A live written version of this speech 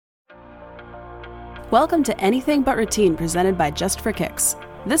Welcome to Anything But Routine, presented by Just for Kicks.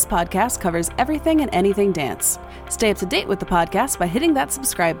 This podcast covers everything and anything dance. Stay up to date with the podcast by hitting that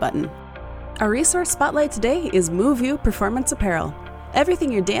subscribe button. Our resource spotlight today is Move You Performance Apparel. Everything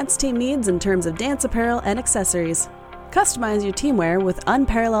your dance team needs in terms of dance apparel and accessories. Customize your teamwear with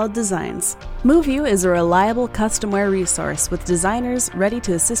unparalleled designs. Move You is a reliable custom wear resource with designers ready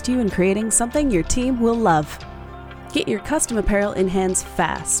to assist you in creating something your team will love. Get your custom apparel in hands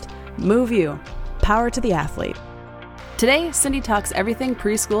fast. Move You. Power to the athlete. Today, Cindy talks everything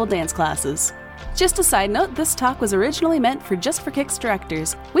preschool dance classes. Just a side note, this talk was originally meant for Just for Kicks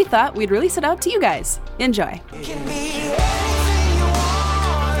directors. We thought we'd release it out to you guys. Enjoy.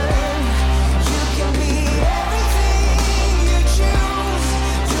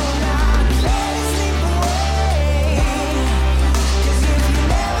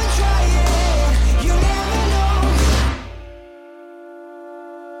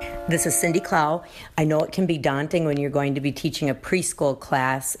 This is Cindy Clow. I know it can be daunting when you're going to be teaching a preschool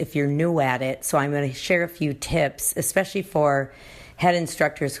class if you're new at it, so I'm going to share a few tips, especially for head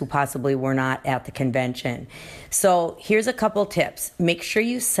instructors who possibly were not at the convention. So here's a couple tips. Make sure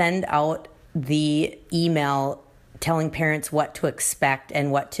you send out the email telling parents what to expect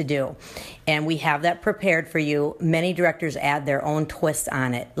and what to do. And we have that prepared for you. Many directors add their own twist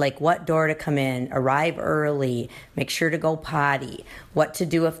on it, like what door to come in, arrive early, make sure to go potty, what to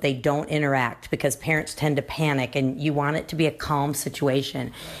do if they don't interact, because parents tend to panic and you want it to be a calm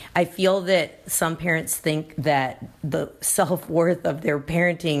situation. I feel that some parents think that the self-worth of their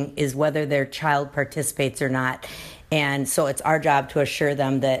parenting is whether their child participates or not. And so it's our job to assure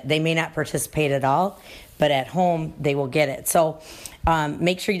them that they may not participate at all, but at home, they will get it. So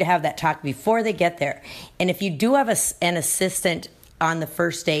make sure you have that talk before they get there. And if you do have an assistant on the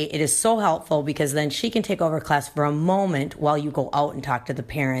first day, it is so helpful because then she can take over class for a moment while you go out and talk to the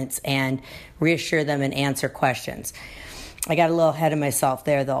parents and reassure them and answer questions. I got a little ahead of myself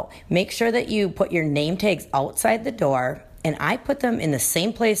there, though. Make sure that you put your name tags outside the door, and I put them in the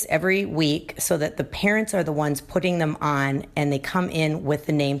same place every week so that the parents are the ones putting them on and they come in with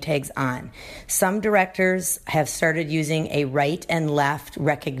the name tags on. Some directors have started using a right and left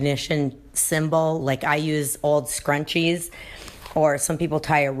recognition symbol, like I use old scrunchies, or some people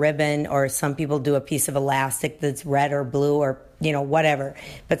tie a ribbon, or some people do a piece of elastic that's red or blue or, whatever,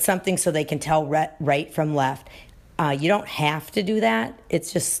 but something so they can tell right from left. You don't have to do that.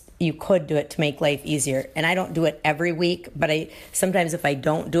 It's just, you could do it to make life easier. And I don't do it every week, but sometimes if I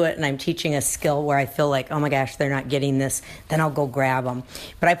don't do it and I'm teaching a skill where I feel like, oh my gosh, they're not getting this, then I'll go grab them.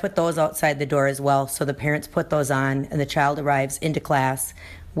 But I put those outside the door as well. So the parents put those on and the child arrives into class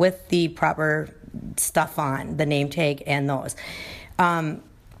with the proper stuff on, the name tag and those.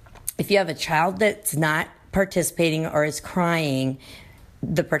 If you have a child that's not participating or is crying,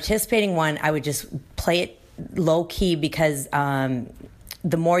 the participating one, I would just play it low key because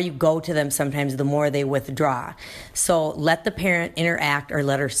the more you go to them, sometimes the more they withdraw. So let the parent interact or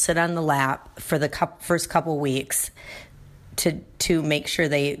let her sit on the lap for the first couple weeks to make sure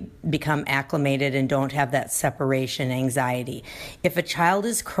they become acclimated and don't have that separation anxiety. If a child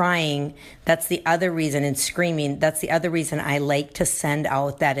is crying, that's the other reason, and screaming, that's the other reason I like to send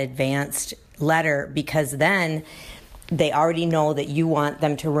out that advanced letter, because then they already know that you want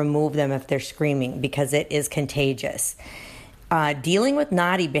them to remove them if they're screaming, because it is contagious. Dealing with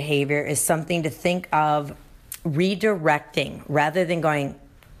naughty behavior is something to think of redirecting rather than going,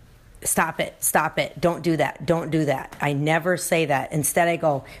 stop it, don't do that. I never say that. Instead, I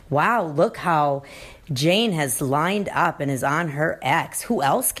go, wow, look how Jane has lined up and is on her ex. Who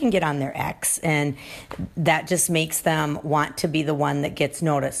else can get on their ex? And that just makes them want to be the one that gets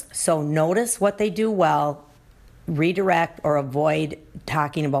noticed. So notice what they do well, redirect or avoid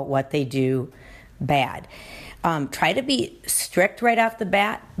talking about what they do bad. Try to be strict right off the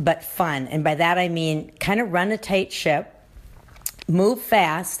bat, but fun. And by that I mean kind of run a tight ship. Move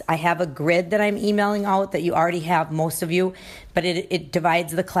fast. I have a grid that I'm emailing out that you already have, most of you, but it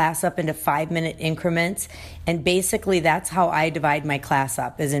divides the class up into 5-minute increments. And basically that's how I divide my class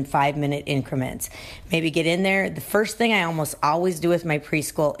up, is in 5-minute increments. Maybe get in there. The first thing I almost always do with my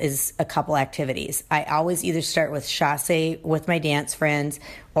preschool is a couple activities. I always either start with chasse with my dance friends,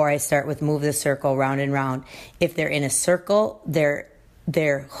 or I start with move the circle round and round. If they're in a circle, they're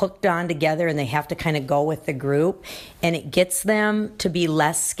hooked on together and they have to kind of go with the group, and it gets them to be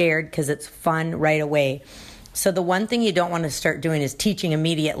less scared because it's fun right away. So the one thing you don't want to start doing is teaching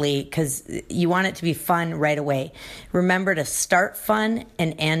immediately, because you want it to be fun right away. Remember to start fun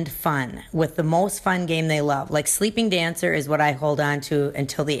and end fun with the most fun game they love. Like Sleeping Dancer is what I hold on to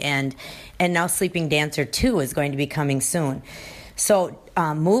until the end, and now Sleeping Dancer 2 is going to be coming soon. So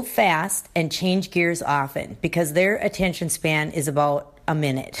move fast and change gears often, because their attention span is about a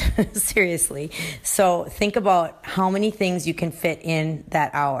minute, seriously. So think about how many things you can fit in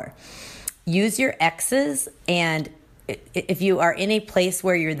that hour. Use your X's, and if you are in a place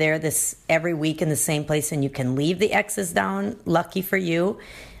where you're there this every week in the same place and you can leave the X's down, lucky for you.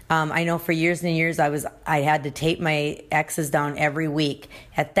 I know for years and years I had to tape my X's down every week.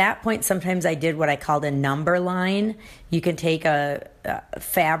 At that point, sometimes I did what I called a number line. You can take a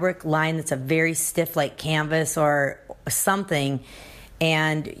fabric line that's a very stiff, like canvas or something,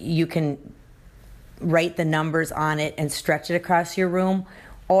 and you can write the numbers on it and stretch it across your room.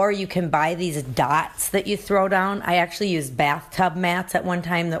 Or you can buy these dots that you throw down. I actually used bathtub mats at one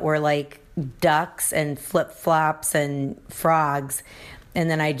time that were like ducks and flip-flops and frogs. And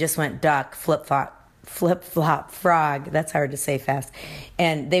then I just went duck, flip-flop, frog. That's hard to say fast.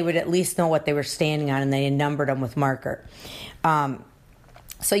 And they would at least know what they were standing on, and they numbered them with marker.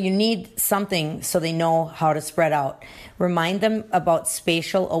 So you need something so they know how to spread out. Remind them about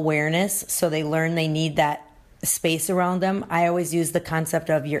spatial awareness so they learn they need that space around them. I always use the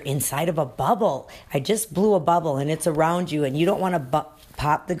concept of you're inside of a bubble. I just blew a bubble and it's around you, and you don't want to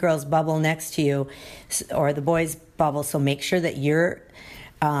pop the girl's bubble next to you or the boy's bubble. So make sure that you're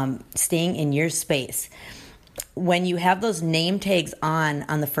staying in your space. When you have those name tags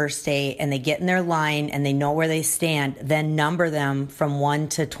on the first day and they get in their line and they know where they stand, then number them from 1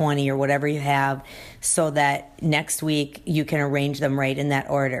 to 20 or whatever you have, so that next week you can arrange them right in that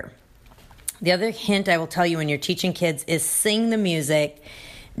order. The other hint I will tell you when you're teaching kids is sing the music.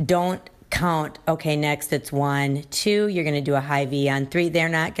 Don't count, okay, next it's 1, 2, you're going to do a high V on 3. They're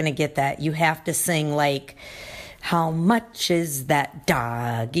not going to get that. You have to sing like, how much is that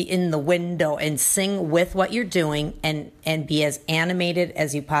dog in the window, and sing with what you're doing and be as animated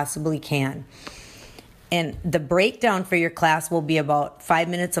as you possibly can. And the breakdown for your class will be about 5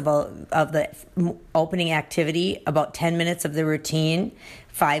 minutes of the opening activity, about 10 minutes of the routine,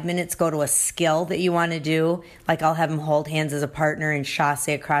 5 minutes go to a skill that you want to do. Like I'll have them hold hands as a partner and chasse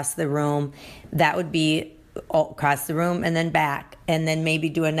across the room. That would be across the room and then back, and then maybe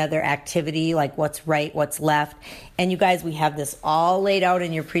do another activity like what's right, what's left. And you guys, we have this all laid out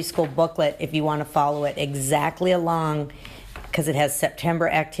in your preschool booklet if you want to follow it exactly along, because it has September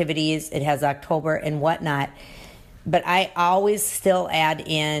activities, it has October and whatnot. But I always still add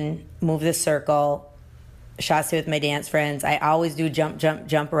in move the circle, chasse with my dance friends. I always do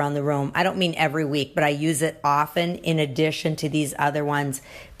jump around the room. I don't mean every week, but I use it often in addition to these other ones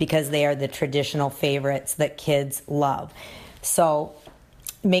because they are the traditional favorites that kids love. So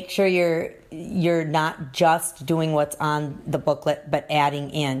make sure you're not just doing what's on the booklet, but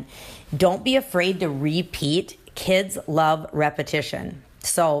adding in. Don't be afraid to repeat. Kids love repetition.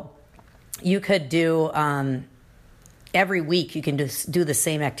 So you could do every week you can do the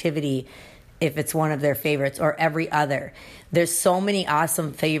same activity if it's one of their favorites, or every other. There's so many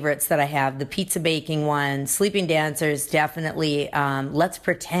awesome favorites that I have. The pizza baking one, sleeping dancers, definitely. Let's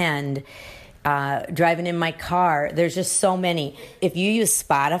pretend, driving in my car. There's just so many. If you use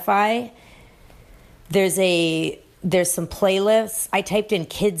Spotify, there's some playlists. I typed in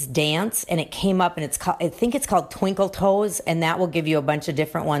kids dance and it came up, and I think it's called Twinkle Toes, and that will give you a bunch of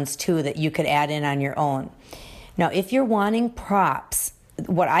different ones too that you could add in on your own. Now, if you're wanting props,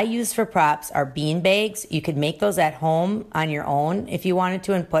 what I use for props are bean bags. You could make those at home on your own if you wanted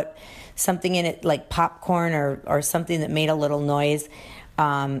to, and put something in it like popcorn or something that made a little noise.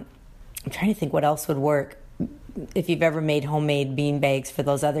 I'm trying to think what else would work if you've ever made homemade bean bags for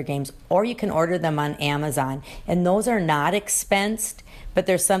those other games. Or you can order them on Amazon. And those are not expensed, but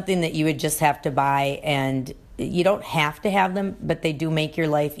there's something that you would just have to buy, and you don't have to have them, but they do make your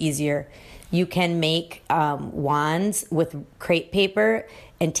life easier. You can make wands with crepe paper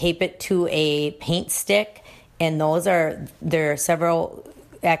and tape it to a paint stick. And there are several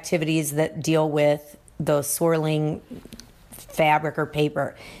activities that deal with those swirling fabric or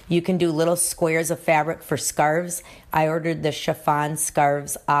paper. You can do little squares of fabric for scarves. I ordered the chiffon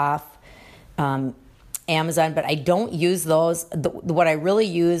scarves off Amazon, but I don't use those. What I really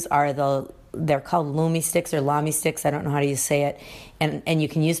use are they're called Lumi sticks or Lamy sticks. I don't know how to say it. And you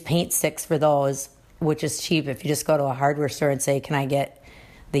can use paint sticks for those, which is cheap. If you just go to a hardware store and say, can I get,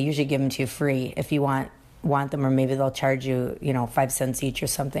 they usually give them to you free if you want them, or maybe they'll charge you, 5 cents each or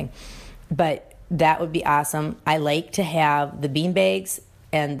something. But that would be awesome. I like to have the bean bags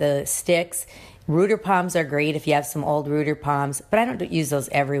and the sticks. Rooter palms are great if you have some old rooter palms, but I don't use those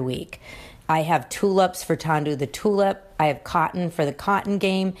every week. I have tulips for Tandu the tulip. I have cotton for the cotton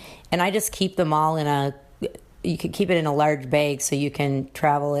game. And I just keep them all you could keep it in a large bag so you can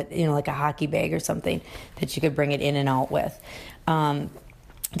travel it, like a hockey bag or something that you could bring it in and out with.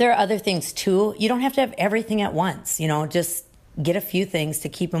 There are other things too. You don't have to have everything at once, just get a few things to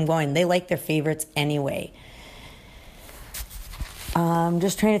keep them going. They like their favorites anyway. I'm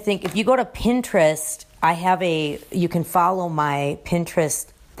just trying to think. If you go to Pinterest, you can follow my Pinterest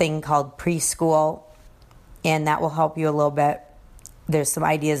thing called Preschool, and that will help you a little bit. There's some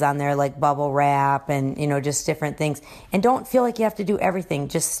ideas on there like bubble wrap and, just different things. And don't feel like you have to do everything.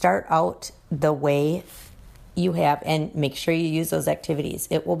 Just start out the way you have and make sure you use those activities.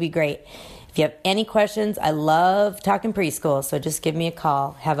 It will be great. If you have any questions, I love talking preschool, so just give me a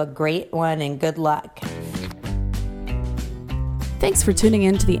call. Have a great one and good luck. Thanks for tuning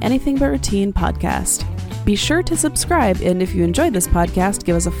in to the Anything But Routine podcast. Be sure to subscribe, and if you enjoyed this podcast,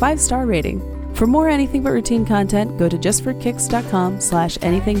 give us a 5-star rating. For more Anything But Routine content, go to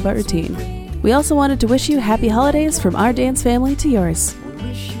justforkicks.com/anythingbutroutine. We also wanted to wish you happy holidays from our dance family to yours.